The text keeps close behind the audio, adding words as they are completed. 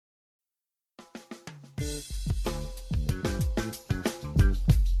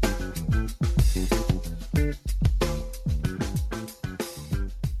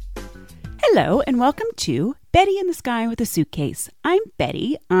Hello and welcome to Betty in the Sky with a Suitcase. I'm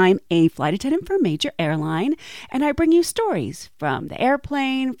Betty. I'm a flight attendant for a major airline, and I bring you stories from the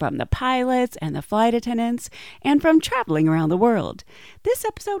airplane, from the pilots and the flight attendants, and from traveling around the world. This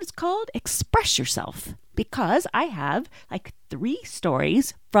episode is called Express Yourself because I have like 3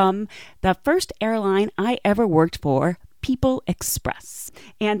 stories from the first airline I ever worked for, People Express.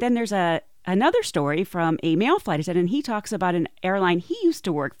 And then there's another story from a male flight attendant. He talks about an airline he used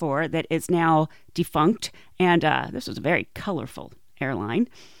to work for that is now defunct. And this was a very colorful airline.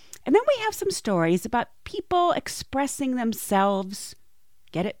 And then we have some stories about people expressing themselves.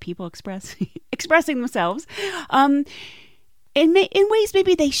 Get it? People express? Expressing themselves. In ways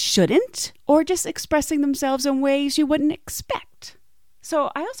maybe they shouldn't, or just expressing themselves in ways you wouldn't expect.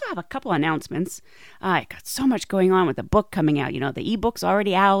 So I also have a couple announcements. I got so much going on with the book coming out. You know, the ebook's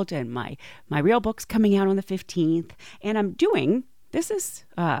already out and my real book's coming out on the 15th. And this is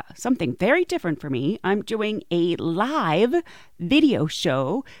something very different for me. I'm doing a live video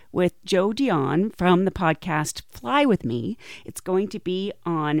show with Joe Dion from the podcast Fly With Me. It's going to be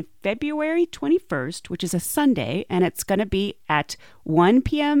on February 21st, which is a Sunday, and it's going to be at 1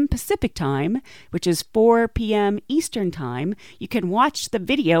 p.m. Pacific time, which is 4 p.m. Eastern time. You can watch the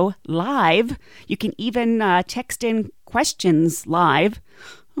video live. You can even text in questions live.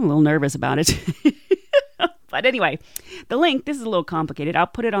 I'm a little nervous about it. But anyway, the link, this is a little complicated. I'll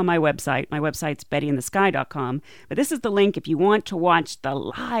put it on my website. My website's bettyinthesky.com. But this is the link if you want to watch the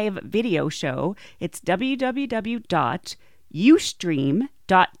live video show. It's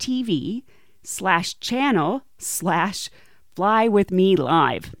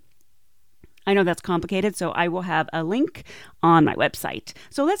www.ustream.tv/channel/flywithmelive. I know that's complicated, so I will have a link on my website.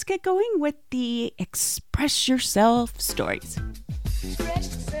 So let's get going with the Express Yourself stories.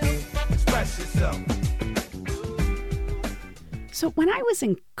 Express yourself. So when I was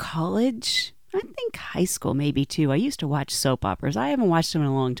in college, I think high school maybe too, I used to watch soap operas. I haven't watched them in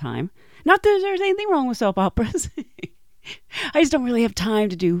a long time. Not that there's anything wrong with soap operas. I just don't really have time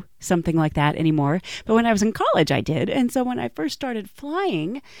to do something like that anymore. But when I was in college, I did. And so when I first started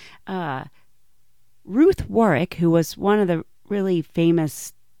flying, Ruth Warwick, who was one of the really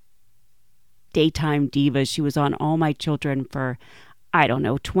famous daytime divas, she was on All My Children for,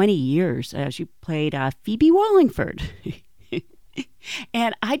 20 years. She played Phoebe Wallingford.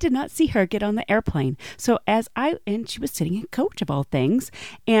 And I did not see her get on the airplane. So and she was sitting in coach of all things,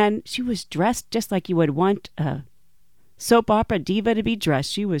 and she was dressed just like you would want a soap opera diva to be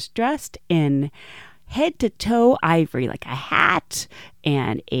dressed. She was dressed in head to toe ivory, like a hat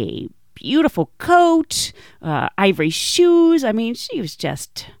and a beautiful coat, ivory shoes. I mean, she was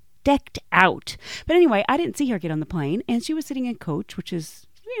just decked out. But anyway, I didn't see her get on the plane, and she was sitting in coach, which is,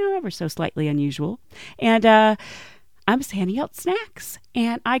 ever so slightly unusual. And, I was handing out snacks,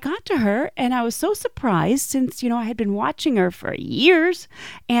 and I got to her, and I was so surprised since, I had been watching her for years,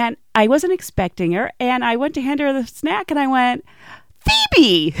 and I wasn't expecting her, and I went to hand her the snack, and I went,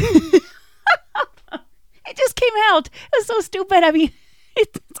 Phoebe! It just came out. It was so stupid. I mean,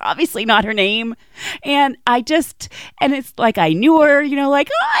 it's obviously not her name, and it's like I knew her, like,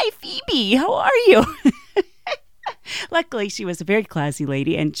 hi, Phoebe, how are you? Luckily, she was a very classy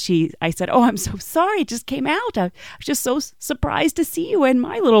lady, and I said, oh, I'm so sorry, it just came out. I was just so surprised to see you in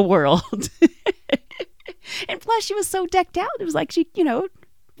my little world. And plus, she was so decked out. It was like she,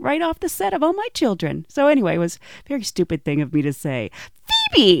 right off the set of All My Children. So anyway, it was a very stupid thing of me to say,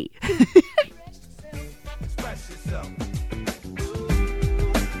 Phoebe!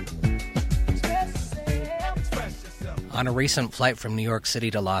 On a recent flight from New York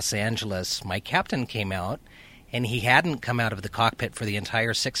City to Los Angeles, my captain came out, and he hadn't come out of the cockpit for the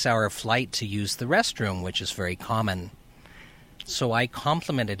entire 6-hour flight to use the restroom, which is very common. So I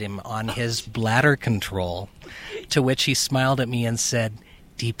complimented him on his bladder control, to which he smiled at me and said,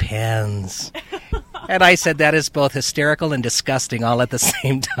 "Depends." And I said, that is both hysterical and disgusting all at the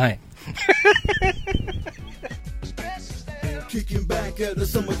same time. Kicking back at a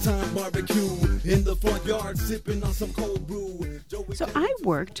summertime barbecue in the front yard, sipping on some cold brew. So I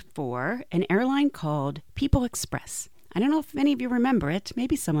worked for an airline called People Express. I don't know if many of you remember it.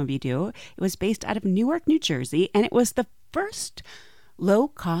 Maybe some of you do. It was based out of Newark, New Jersey, and it was the first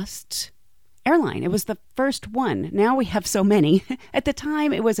low-cost airline. It was the first one. Now we have so many. At the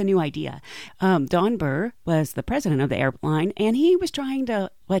time, it was a new idea. Don Burr was the president of the airline, and he was trying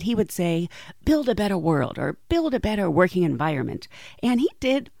to, what he would say, build a better world or build a better working environment. And he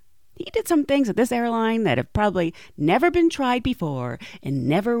did some things at this airline that have probably never been tried before and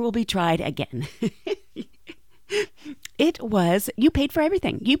never will be tried again. you paid for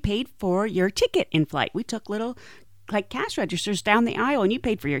everything. You paid for your ticket in flight. We took little like cash registers down the aisle, and you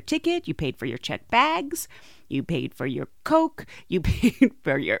paid for your ticket, you paid for your checked bags, you paid for your Coke, you paid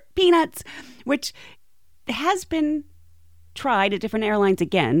for your peanuts, which has been tried at different airlines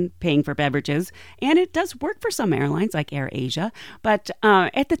again, paying for beverages, and it does work for some airlines like Air Asia. But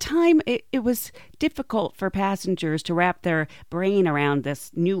at the time, it was difficult for passengers to wrap their brain around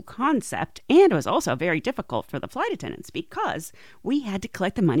this new concept, and it was also very difficult for the flight attendants because we had to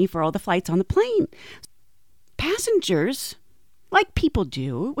collect the money for all the flights on the plane. Passengers, like people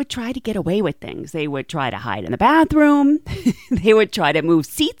do, would try to get away with things. They would try to hide in the bathroom. They would try to move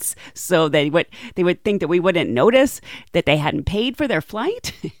seats so they would think that we wouldn't notice that they hadn't paid for their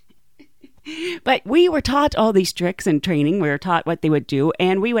flight. But we were taught all these tricks in training. We were taught what they would do,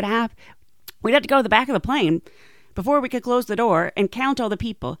 and we'd have to go to the back of the plane before we could close the door and count all the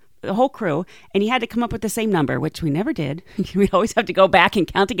people, the whole crew, and you had to come up with the same number, which we never did. We'd always have to go back and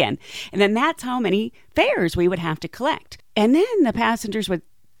count again. And then that's how many fares we would have to collect. And then the passengers would,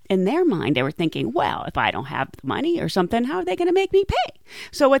 in their mind, they were thinking, well, if I don't have the money or something, how are they going to make me pay?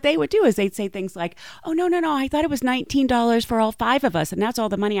 So what they would do is they'd say things like, oh, no, I thought it was $19 for all 5 of us, and that's all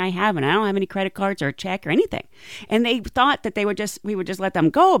the money I have, and I don't have any credit cards or a check or anything. And they thought that we would just let them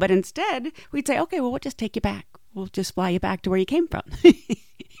go, but instead we'd say, okay, well, we'll just take you back. We'll just fly you back to where you came from.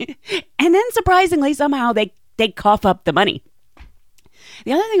 And then surprisingly, somehow they'd cough up the money.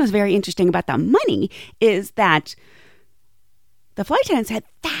 The other thing that was very interesting about the money is that the flight attendants had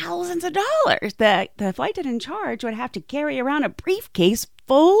thousands of dollars. The flight attendant in charge would have to carry around a briefcase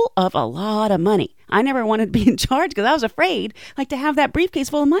full of a lot of money. I never wanted to be in charge because I was afraid to have that briefcase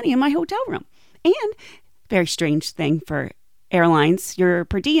full of money in my hotel room. And very strange thing for airlines, your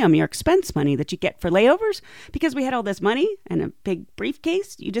per diem, your expense money that you get for layovers, because we had all this money and a big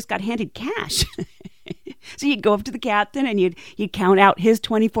briefcase, you just got handed cash. So you'd go up to the captain and you'd count out his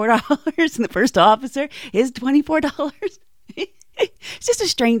 $24 and the first officer his $24. It's just a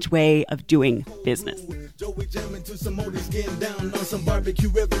strange way of doing business. Joey jamming to some oldies, getting down on some barbecue.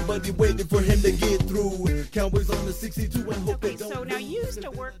 Everybody waiting for him to get through. Cowboys on the 62 and hope they don't. So now you used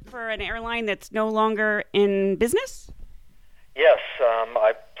to work for an airline that's no longer in business? Yes,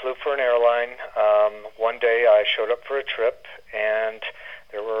 I flew for an airline. One day I showed up for a trip, and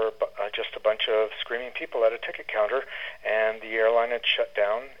there were just a bunch of screaming people at a ticket counter, and the airline had shut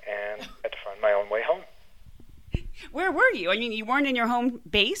down, and I had to find my own way home. Where were you? I mean, you weren't in your home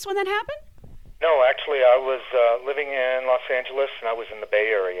base when that happened? No, actually, I was living in Los Angeles, and I was in the Bay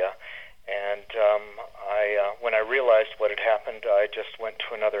Area. And when I realized what had happened, I just went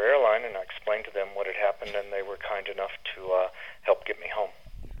to another airline, and I explained to them what had happened, and they were kind enough to help get me home.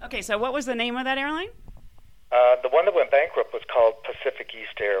 Okay, so what was the name of that airline? The one that went bankrupt was called Pacific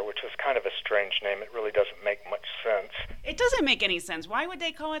East Air, which was kind of a strange name. It really doesn't make much sense. It doesn't make any sense. Why would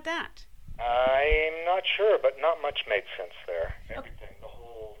they call it that? I'm not sure, but not much made sense there. Everything, the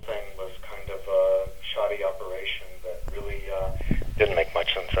whole thing was kind of a shoddy operation that really didn't make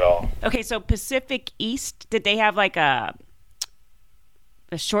much sense at all. Okay, so Pacific East, did they have a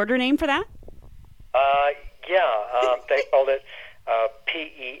shorter name for that? Yeah, they called it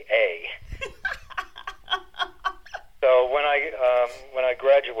PEA. So when I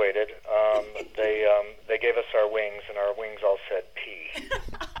graduated, they gave us our wings, and our wings all said P.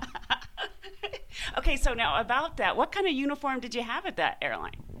 Okay, so now about that, what kind of uniform did you have at that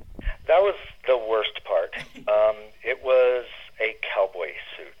airline? That was the worst part. It was a cowboy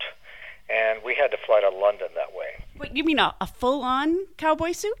suit, and we had to fly to London that way. Wait, you mean a full-on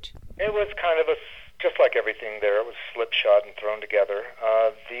cowboy suit? It was kind of just like everything there. It was slipshod and thrown together.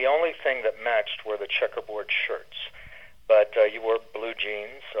 The only thing that matched were the checkerboard shirts. But you wore blue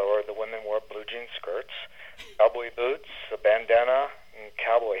jeans, or the women wore blue jean skirts, cowboy boots, a bandana, and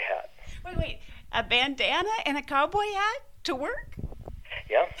cowboy hat. Wait. A bandana and a cowboy hat to work?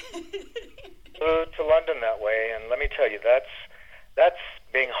 Yeah. Flew to London that way, and let me tell you, that's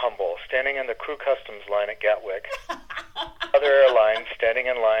being humble. Standing in the crew customs line at Gatwick, other airlines standing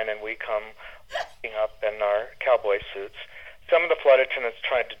in line, and we come walking up in our cowboy suits. Some of the flight attendants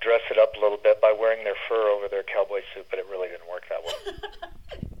tried to dress it up a little bit by wearing their fur over their cowboy suit, but it really didn't work that well.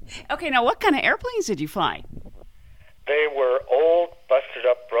 Okay, now what kind of airplanes did you fly? They were old, busted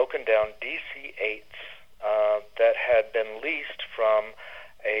up, broken down DC-8s that had been leased from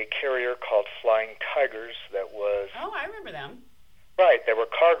a carrier called Flying Tigers that was... Oh, I remember them. Right, they were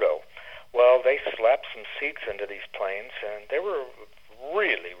cargo. Well, they slapped some seats into these planes, and they were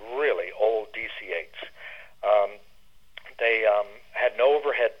really, really old DC-8s. They had no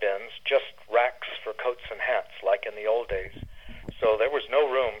overhead bins, just racks for coats and hats, like in the old days. So there was no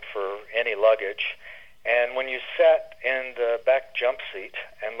room for any luggage. And when when you sat in the back jump seat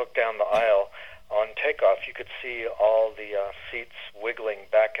and looked down the aisle on takeoff, you could see all the seats wiggling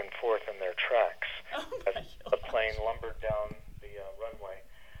back and forth in their tracks as the plane lumbered down the runway.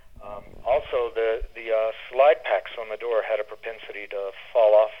 Also, the slide packs on the door had a propensity to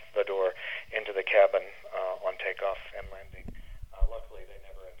fall off the door into the cabin on takeoff and landing. Luckily, they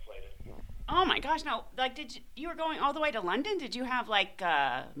never inflated. Oh my gosh! No, like, you were going all the way to London? Did you have like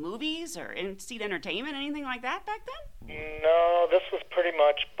movies or in-seat entertainment, anything like that back then? No, this was pretty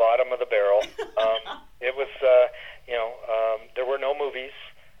much bottom of the barrel. It was, there were no movies,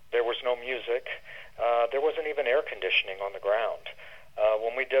 there was no music, there wasn't even air conditioning on the ground.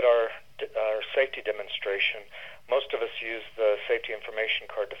 When we did our safety demonstration, most of us used the safety information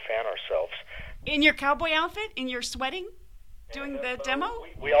card to fan ourselves. In your cowboy outfit? In your sweating? Doing the demo?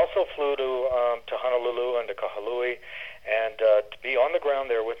 We also flew to Honolulu and to Kahului, and to be on the ground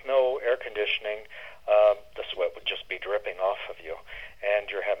there with no air conditioning, the sweat would just be dripping off of you, and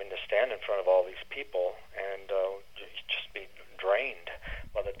you're having to stand in front of all these people and just be drained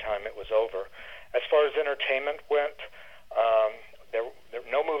by the time it was over. As far as entertainment went, there were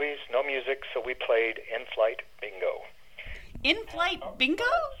no movies, no music, so we played in-flight bingo. In-flight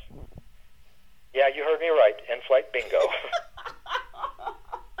bingo? Yeah, you heard me right. In-flight bingo.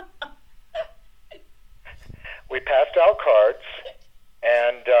 We passed out cards,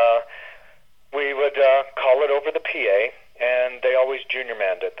 and we would call it over the PA, and they always junior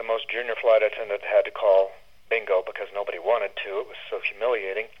manned it. The most junior flight attendant had to call bingo because nobody wanted to. It was so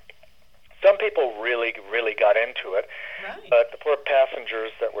humiliating. Some people really, really got into it, right. But the poor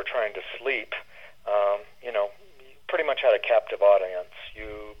passengers that were trying to sleep, pretty much had a captive audience.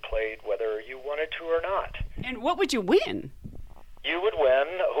 You played whether you wanted to or not. And what would you win? You would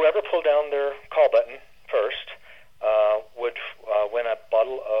win. Whoever pulled down their call button first would win a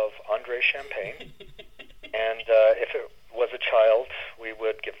bottle of Andre Champagne. And if it was a child, we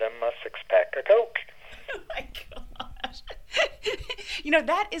would give them a six-pack of Coke. Oh, my gosh.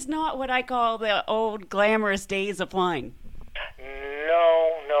 That is not what I call the old glamorous days of flying.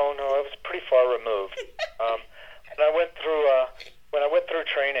 No. It was pretty far removed. When I went through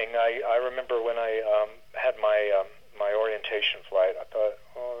training, I remember when I had my orientation flight, I thought,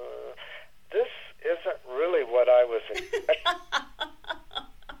 this isn't really what I was expecting.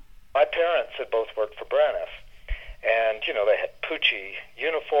 My parents had both worked for Braniff, and they had Pucci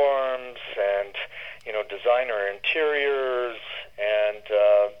uniforms and designer interiors, and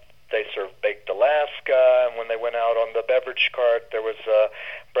they served baked Alaska, and when they went out on the beverage cart, there was a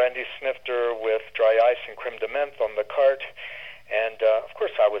brandy snifter with dry ice and creme de menthe on the cart. And, of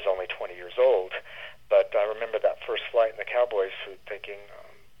course, I was only 20 years old, but I remember that first flight in the cowboy suit thinking,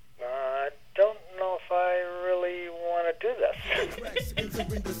 I don't know if I really want to do this.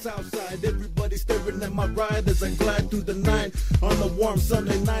 Entering the south side, everybody staring at my ride as I glide through the night on a warm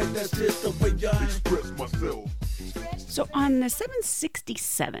Sunday night. That's just the way I express myself. So on the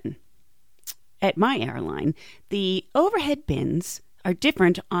 767 at my airline, the overhead bins are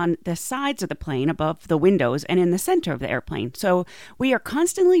different on the sides of the plane above the windows and in the center of the airplane. So we are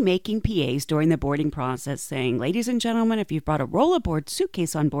constantly making PAs during the boarding process saying, ladies and gentlemen, if you've brought a rollaboard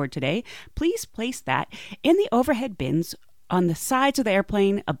suitcase on board today, please place that in the overhead bins on the sides of the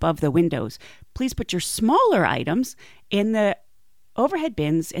airplane above the windows. Please put your smaller items in the overhead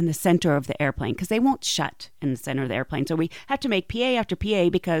bins in the center of the airplane because they won't shut in the center of the airplane. So we have to make PA after PA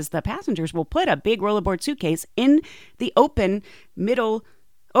because the passengers will put a big rollerboard suitcase in the open middle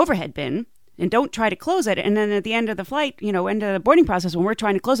overhead bin and don't try to close it. And then at the end of the flight, end of the boarding process, when we're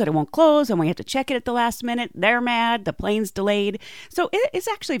trying to close it, it won't close and we have to check it at the last minute. They're mad. The plane's delayed. So it's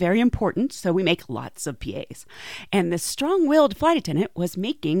actually very important. So we make lots of PAs. And the strong-willed flight attendant was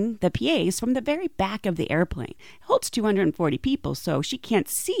making the PAs from the very back of the airplane. It holds 240 people, so she can't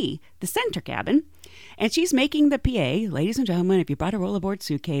see the center cabin. And she's making the PA, ladies and gentlemen, if you brought a rollerboard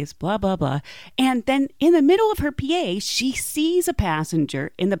suitcase, blah, blah, blah. And then in the middle of her PA, she sees a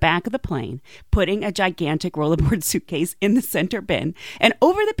passenger in the back of the plane putting a gigantic rollerboard suitcase in the center bin. And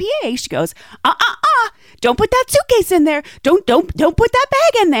over the PA, she goes, don't put that suitcase in there. Don't put that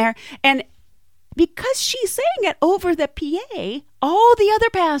bag in there. And because she's saying it over the PA, all the other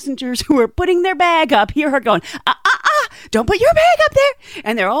passengers who are putting their bag up hear her going, don't put your bag up there.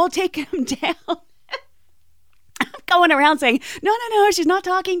 And they're all taking them down. Going around saying, no, she's not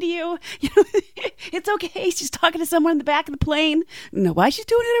talking to you. It's okay. She's talking to someone in the back of the plane. No, why she's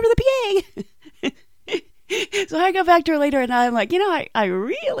doing it over the PA? So I go back to her later and I'm like, I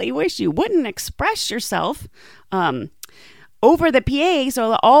really wish you wouldn't express yourself over the PA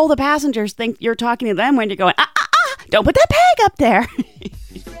so all the passengers think you're talking to them when you're going, don't put that bag up there.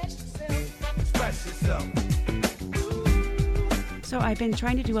 Express yourself. So I've been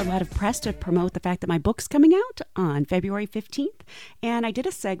trying to do a lot of press to promote the fact that my book's coming out on February 15th. And I did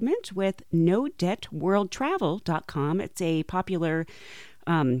a segment with NoDebtWorldTravel.com. It's a popular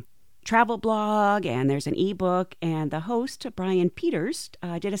travel blog, and there's an ebook. And the host, Brian Peters,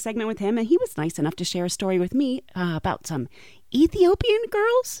 did a segment with him, and he was nice enough to share a story with me about some Ethiopian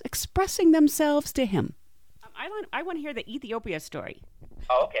girls expressing themselves to him. I want to hear the Ethiopia story.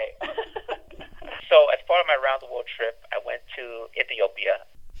 Oh, okay. So as part of my round-the-world trip, I went to Ethiopia.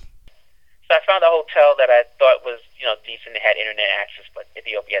 So I found a hotel that I thought was, decent. It had internet access, but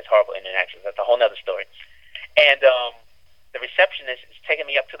Ethiopia has horrible internet access. That's a whole other story. And the receptionist is taking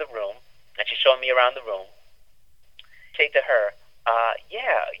me up to the room, and she's showing me around the room. I say to her, have you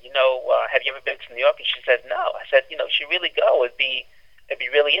ever been to New York? And she says, no. I said, you should really go. It'd be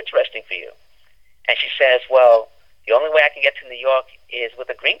really interesting for you. And she says, well, the only way I can get to New York is with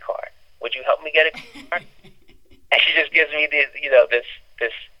a green card. Would you help me get a green card? And she just gives me this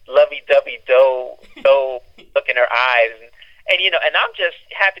lovey-dovey look in her eyes. And I'm just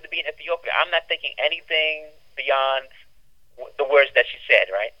happy to be in Ethiopia. I'm not thinking anything beyond the words that she said,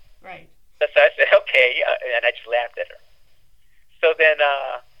 right? Right. So I said, okay, and I just laughed at her. So then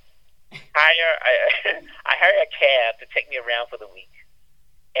I hire a cab to take me around for the week.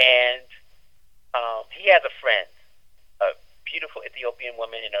 And he has a friend, a beautiful Ethiopian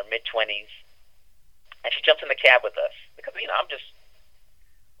woman in her mid-20s, and she jumps in the cab with us because, I'm just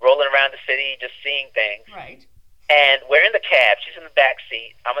rolling around the city, just seeing things. Right. And we're in the cab. She's in the back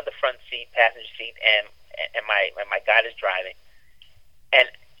seat. I'm in the front seat, passenger seat, and my guide is driving. And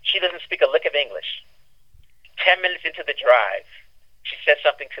she doesn't speak a lick of English. 10 minutes into the drive, she says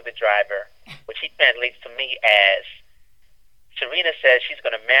something to the driver, which he translates to me as, Serena says she's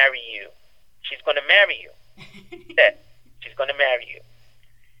going to marry you. She's going to marry you. She's going to marry you.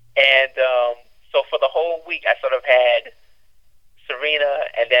 And so for the whole week, I sort of had Serena,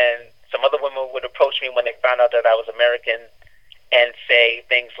 and then some other women would approach me when they found out that I was American and say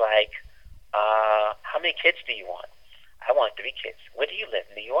things like, how many kids do you want? I want 3 kids. Where do you live?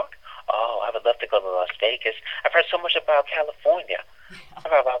 New York? Oh, I would love to go to Las Vegas. I've heard so much about California.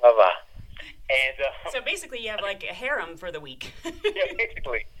 Blah, blah, blah, blah. And, so basically you have like a harem for the week. Yeah,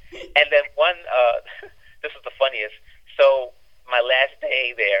 basically. And then this is the funniest. So my last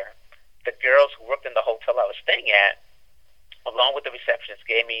day there, the girls who worked in the hotel I was staying at, along with the receptionist,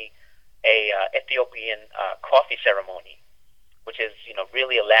 gave me a Ethiopian coffee ceremony, which is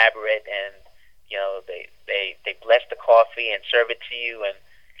really elaborate, and they bless the coffee and serve it to you, and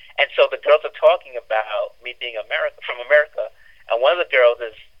so the girls are talking about me being from America, and one of the girls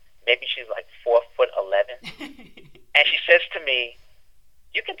is maybe she's like 4'11", and she says to me,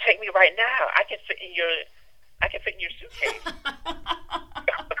 "You can take me right now. I can fit in your suitcase."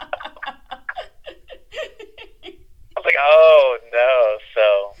 I was like, oh no.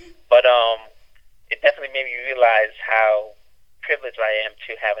 But it definitely made me realize how privileged I am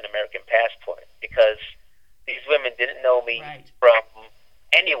to have an American passport, because these women didn't know me from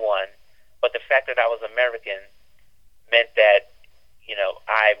anyone, but the fact that I was American meant that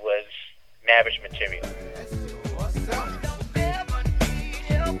I was marriage material.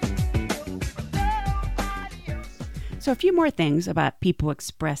 So a few more things about People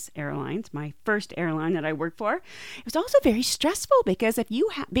Express Airlines, my first airline that I worked for. It was also very stressful because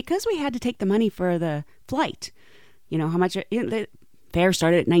because we had to take the money for the flight. How much the fare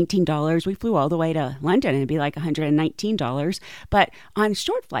started at $19. We flew all the way to London, and it'd be like $119. But on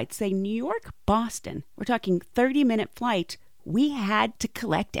short flights, say New York, Boston, we're talking 30-minute flight. We had to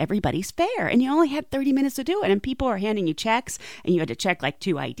collect everybody's fare, and you only had 30 minutes to do it. And people are handing you checks, and you had to check like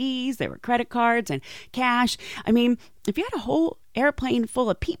 2 IDs. There were credit cards and cash. I mean, if you had a whole airplane full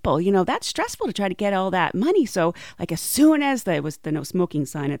of people, that's stressful to try to get all that money. So like as soon as there was the no smoking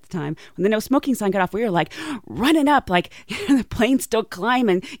sign at the time, when the no smoking sign got off, we were like running up, like the plane's still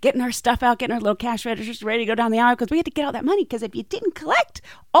climbing, getting our stuff out, getting our little cash registers ready to go down the aisle, because we had to get all that money. Because if you didn't collect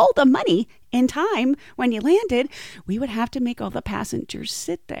all the money in time when you landed, we would have to make all the passengers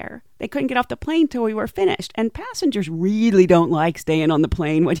sit there. They couldn't get off the plane till we were finished. And passengers really don't like staying on the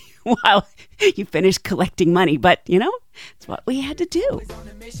plane while you finish collecting money. But, it's what we had to do.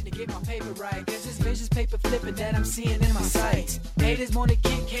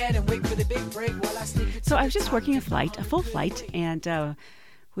 So I was just working a full flight, and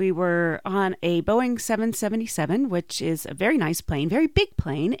we were on a Boeing 777, which is a very nice plane, very big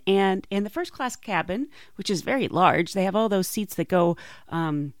plane. And in the first class cabin, which is very large, they have all those seats that go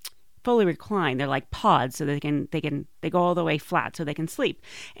fully reclined. They're like pods, so they go all the way flat so they can sleep.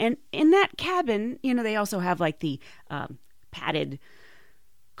 And in that cabin, they also have like the padded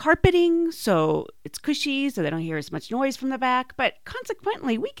carpeting, so it's cushy, so they don't hear as much noise from the back. But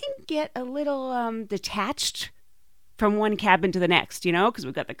consequently, we can get a little detached from one cabin to the next, because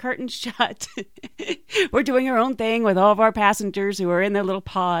we've got the curtains shut. We're doing our own thing with all of our passengers who are in their little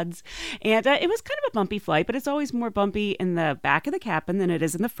pods. And it was kind of a bumpy flight, but it's always more bumpy in the back of the cabin than it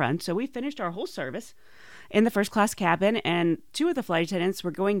is in the front. So we finished our whole service in the first class cabin, and 2 of the flight attendants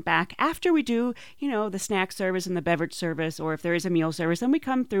were going back after we do, the snack service and the beverage service, or if there is a meal service, then we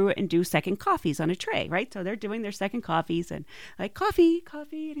come through and do second coffees on a tray, right? So they're doing their second coffees and like, coffee,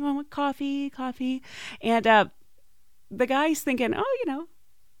 anyone want coffee? And the guy's thinking,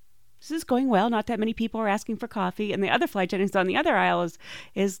 this is going well. Not that many people are asking for coffee. And the other flight attendant on the other aisle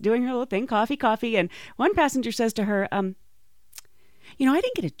is doing her little thing, coffee. And one passenger says to her, I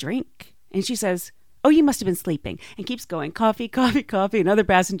didn't get a drink. And she says, oh, you must have been sleeping, and keeps going, coffee. Another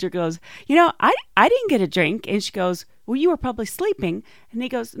passenger goes, I didn't get a drink. And she goes, well, you were probably sleeping. And he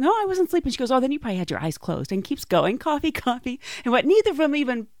goes, no, I wasn't sleeping. She goes, oh, then you probably had your eyes closed, and keeps going, coffee. And what neither of them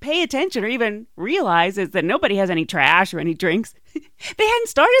even pay attention or even realize is that nobody has any trash or any drinks. They hadn't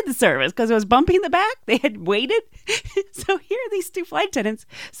started the service because it was bumpy in the back. They had waited. So here are these 2 flight attendants,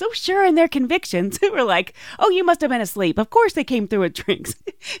 so sure in their convictions, who were like, oh, you must have been asleep. Of course they came through with drinks.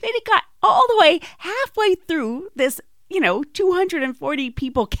 They got all the way halfway through this 240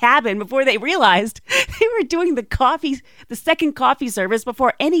 people cabin before they realized they were doing the second coffee service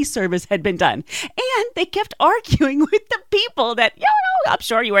before any service had been done. And they kept arguing with the people that, I'm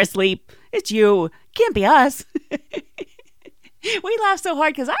sure you were asleep. It's you. Can't be us. We laughed so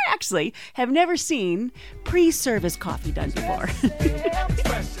hard because I actually have never seen pre-service coffee done before.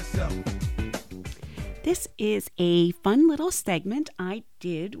 This is a fun little segment I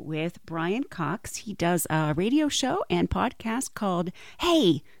did with Brian Cox. He does a radio show and podcast called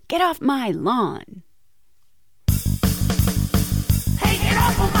Hey, Get Off My Lawn. Hey, get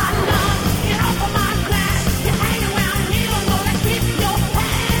off of my lawn, get off of my grass. You hang around here, I'm gonna keep your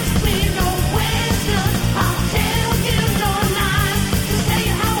pants with no questions. I'll tell you no lies. Just tell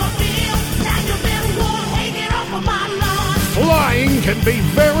you how I feel. Now you've been warned. Hey, get off of my lawn. Flying can be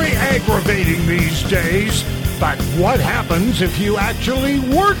very aggravating these days, but what happens if you actually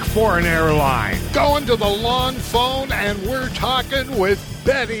work for an airline? Going to the lawn phone, and we're talking with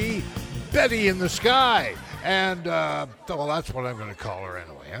Betty in the Sky. And, well, that's what I'm going to call her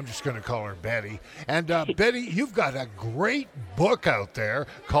anyway. I'm just going to call her Betty. And, Betty, you've got a great book out there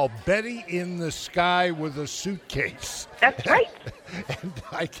called Betty in the Sky with a Suitcase. That's right. And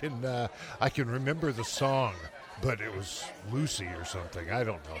I can remember the song, but it was Lucy or something. I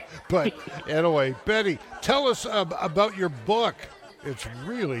don't know. But anyway, Betty, tell us about your book. It's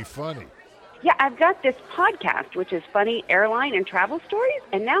really funny. Yeah, I've got this podcast, which is funny airline and travel stories,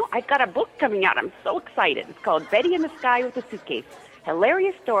 and now I've got a book coming out. I'm so excited. It's called Betty in the Sky with a Suitcase,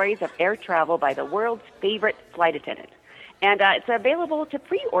 Hilarious Stories of Air Travel by the World's Favorite Flight Attendant. And it's available to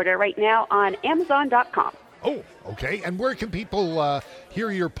pre-order right now on Amazon.com. Oh, okay. And where can people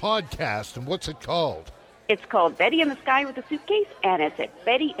hear your podcast, and what's it called? It's called Betty in the Sky with a Suitcase, and it's at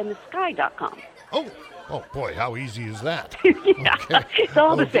bettyinthesky.com. Oh, boy, how easy is that? Yeah, okay. It's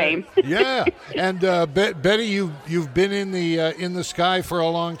all the same. Yeah, and Betty, you've been in the sky for a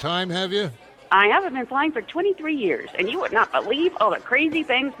long time, have you? I haven't been flying for 23 years, and you would not believe all the crazy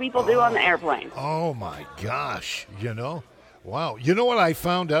things people do on the airplane. Oh, my gosh, Wow. You know what I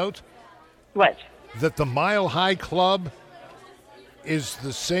found out? What? That the Mile High Club is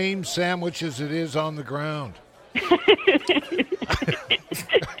the same sandwich as it is on the ground.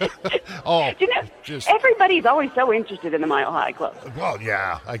 Everybody's always so interested in the Mile High Club. Well,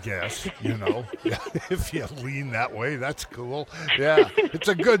 yeah, I guess, if you lean that way, that's cool. Yeah, it's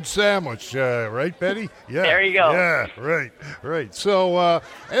a good sandwich, right, Betty? Yeah. There you go. Yeah, right. So,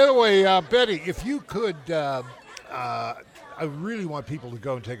 anyway, Betty, if you could, I really want people to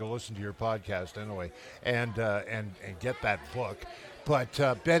go and take a listen to your podcast anyway, and get that book.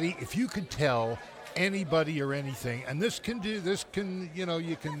 But, Betty, if you could tell anybody or anything, and you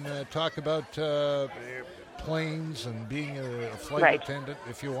can talk about planes and being a flight attendant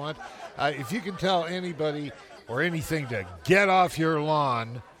if you want. If you can tell anybody or anything to get off your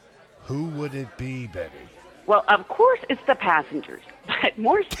lawn, who would it be, Betty? Well, of course, it's the passengers, but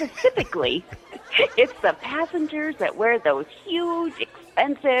more specifically, it's the passengers that wear those huge,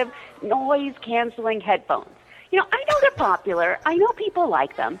 expensive, noise-canceling headphones. I know they're popular. I know people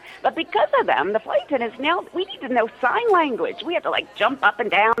like them. But because of them, the flight attendants now, we need to know sign language. We have to, jump up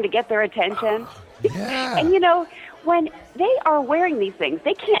and down to get their attention. Yeah. And, when they are wearing these things,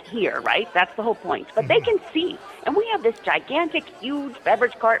 they can't hear, right? That's the whole point. But they can see. And we have this gigantic, huge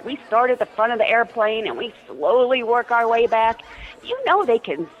beverage cart. We start at the front of the airplane, and we slowly work our way back. You know they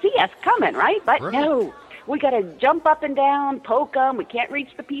can see us coming, right? But Right. no. We got to jump up and down, poke them. We can't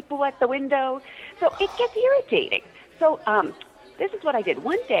reach the people at the window. So it gets irritating. So this is what I did.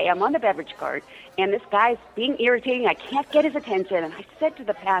 One day, I'm on the beverage cart, and this guy's being irritating. I can't get his attention. And I said to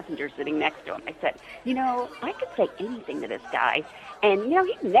the passenger sitting next to him, I said, you know, I could say anything to this guy, and, you know,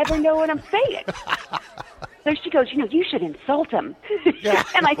 he'd never know what I'm saying. So she goes, you know, you should insult him.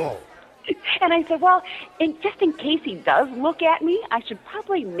 And I said, well, just in case he does look at me, I should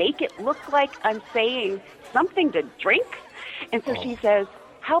probably make it look like I'm saying something to drink. And so she says,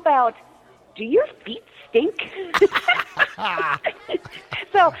 how about, do your feet stink?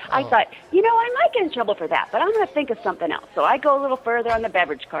 So I thought, you know, I might get in trouble for that, but I'm going to think of something else. So I go a little further on the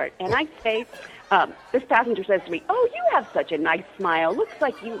beverage cart, and I say, this passenger says to me, oh, you have such a nice smile. Looks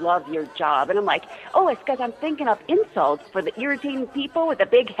like you love your job. And I'm like, oh, it's because I'm thinking of insults for the irritating people with the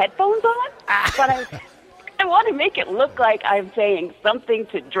big headphones on. But I want to make it look like I'm saying something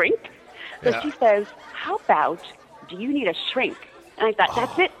to drink. So she says, how about, do you need a shrink? And I thought,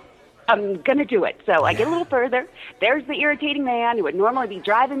 that's it. I'm going to do it. So I get a little further. There's the irritating man who would normally be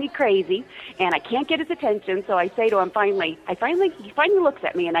driving me crazy, and I can't get his attention. So I say to him he finally looks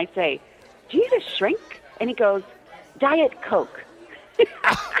at me, and I say, do you need a shrink? And he goes, Diet Coke.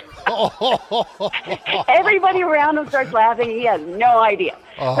 Everybody around him starts laughing. He has no idea.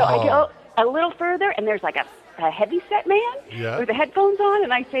 So I go a little further, and there's like a heavy-set man with the headphones on,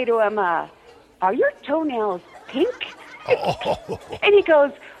 and I say to him, are your toenails pink? And he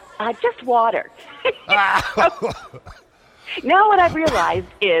goes, just water. Now what I've realized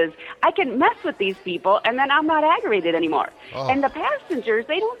is I can mess with these people, and then I'm not aggravated anymore. And the passengers,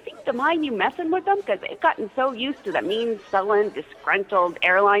 they don't seem to mind you messing with them because they've gotten so used to the mean, sullen, disgruntled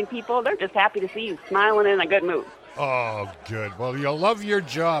airline people. They're just happy to see you smiling and in a good mood. Oh, good. Well, you'll love your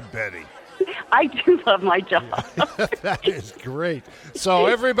job, Betty. I do love my job. That is great. So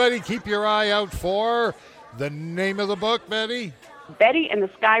everybody keep your eye out for the name of the book, Betty. Betty in the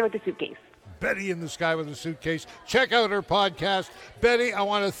Sky with a Suitcase. Betty in the Sky with a Suitcase. Check out her podcast. Betty, I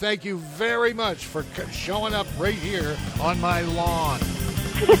want to thank you very much for showing up right here on my lawn.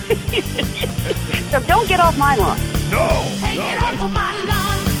 So don't get off my lawn. No. Hey, get off of my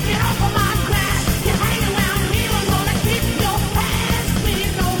lawn, get off of my grass. You hang around here, I'm gonna kick your ass.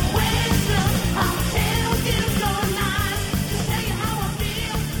 Please no question, I'll tell you no lies. Just tell you how I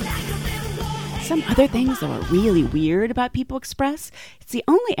feel, now you better go ahead. Some other things that were really weird about People Express. It's the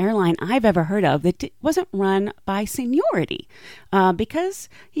only airline I've ever heard of that wasn't run by seniority because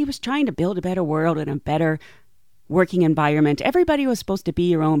he was trying to build a better world and a better working environment. Everybody was supposed to be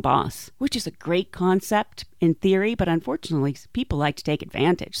your own boss, which is a great concept in theory, but unfortunately people like to take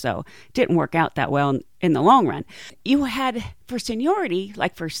advantage, so it didn't work out that well in the long run. You had, for seniority,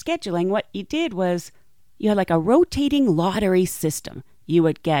 like for scheduling, what you did was you had like a rotating lottery system. You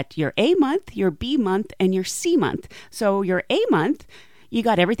would get your A month, your B month, and your C month. So your A month, you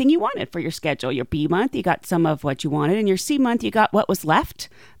got everything you wanted for your schedule. Your B month, you got some of what you wanted. And your C month, you got what was left.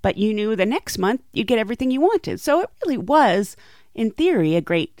 But you knew the next month, you'd get everything you wanted. So it really was, in theory, a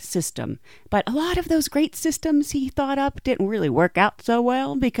great system. But a lot of those great systems he thought up didn't really work out so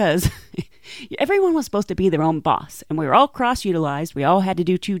well because everyone was supposed to be their own boss. And we were all cross-utilized. We all had to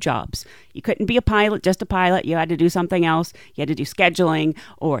do two jobs. You couldn't be a pilot, just a pilot. You had to do something else. You had to do scheduling,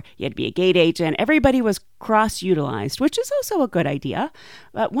 or you had to be a gate agent. Everybody was cross-utilized, which is also a good idea.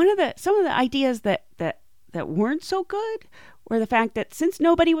 But some of the ideas that weren't so good were the fact that since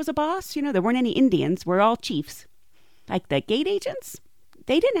nobody was a boss, there weren't any Indians. We're all chiefs. Like the gate agents,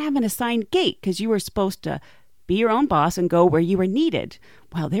 they didn't have an assigned gate because you were supposed to be your own boss and go where you were needed.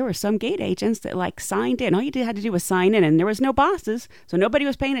 Well, there were some gate agents that signed in. All you had to do was sign in, and there was no bosses, so nobody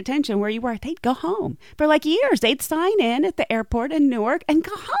was paying attention where you were. They'd go home. For years, they'd sign in at the airport in Newark and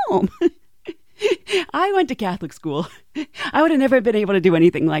go home. I went to Catholic school. I would have never been able to do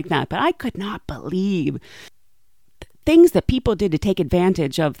anything like that, but I could not believe things that people did to take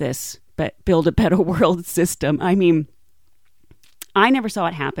advantage of this but build a better world system. I mean, I never saw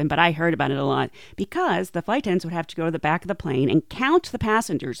it happen, but I heard about it a lot because the flight attendants would have to go to the back of the plane and count the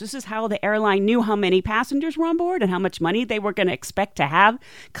passengers. This is how the airline knew how many passengers were on board and how much money they were going to expect to have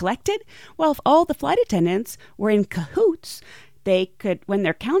collected. Well, if all the flight attendants were in cahoots, they could, when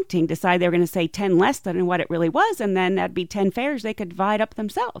they're counting, decide they were going to say 10 less than what it really was, and then that'd be 10 fares they could divide up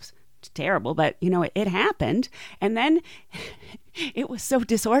themselves. It's terrible, but, it happened. And then it was so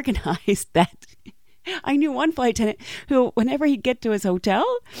disorganized that I knew one flight attendant who, whenever he'd get to his hotel,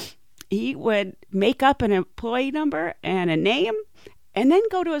 he would make up an employee number and a name and then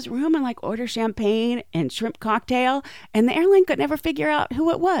go to his room and like order champagne and shrimp cocktail. And the airline could never figure out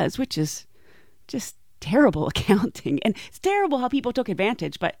who it was, which is just terrible accounting. And it's terrible how people took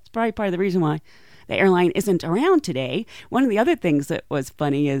advantage, but it's probably part of the reason why the airline isn't around today. One of the other things that was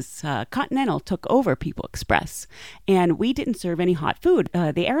funny is Continental took over People Express, and we didn't serve any hot food.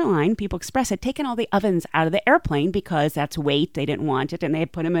 The airline, People Express, had taken all the ovens out of the airplane because that's weight. They didn't want it, and they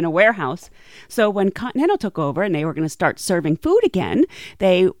had put them in a warehouse. So when Continental took over and they were going to start serving food again,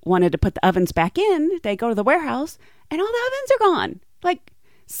 they wanted to put the ovens back in. They go to the warehouse, and all the ovens are gone. Like,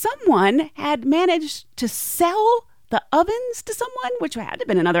 someone had managed to sell the ovens to someone, which had to have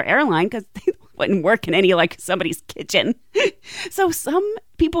been another airline because they wouldn't work in any like somebody's kitchen. So some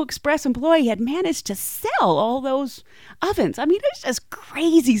People Express employee had managed to sell all those ovens. I mean, there's just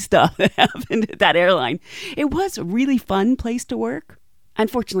crazy stuff that happened at that airline. It was a really fun place to work.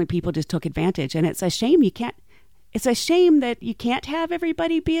 Unfortunately, people just took advantage, and it's a shame it's a shame that you can't have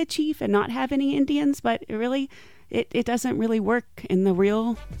everybody be a chief and not have any Indians, but it doesn't really work in the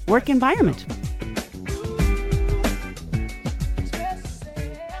real work environment.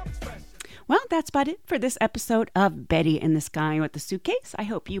 Well, that's about it for this episode of Betty in the Sky with the Suitcase. I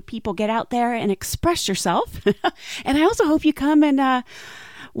hope you people get out there and express yourself. And I also hope you come and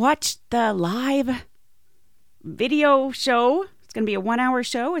watch the live video show. It's going to be a 1-hour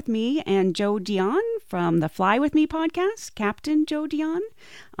show with me and Joe Dion from the Fly With Me podcast, Captain Joe Dion.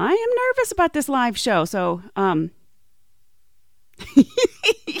 I am nervous about this live show, so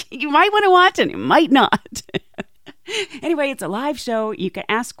you might want to watch it, you might not. Anyway, it's a live show. You can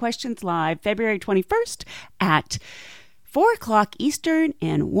ask questions live February 21st at 4 o'clock Eastern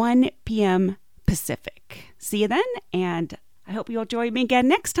and 1 p.m. Pacific. See you then, and I hope you'll join me again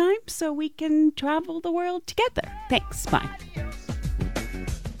next time so we can travel the world together. Thanks. Bye.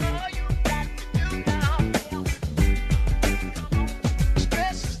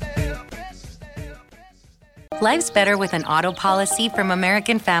 Life's better with an auto policy from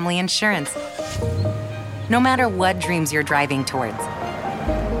American Family Insurance. No matter what dreams you're driving towards.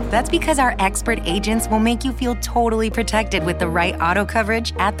 That's because our expert agents will make you feel totally protected with the right auto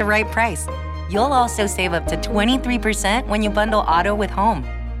coverage at the right price. You'll also save up to 23% when you bundle auto with home.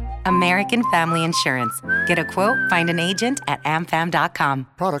 American Family Insurance. Get a quote, find an agent at amfam.com.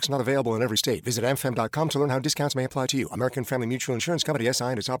 Products not available in every state. Visit amfam.com to learn how discounts may apply to you. American Family Mutual Insurance Company, SI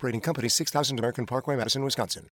and its operating company, 6000 American Parkway, Madison, Wisconsin.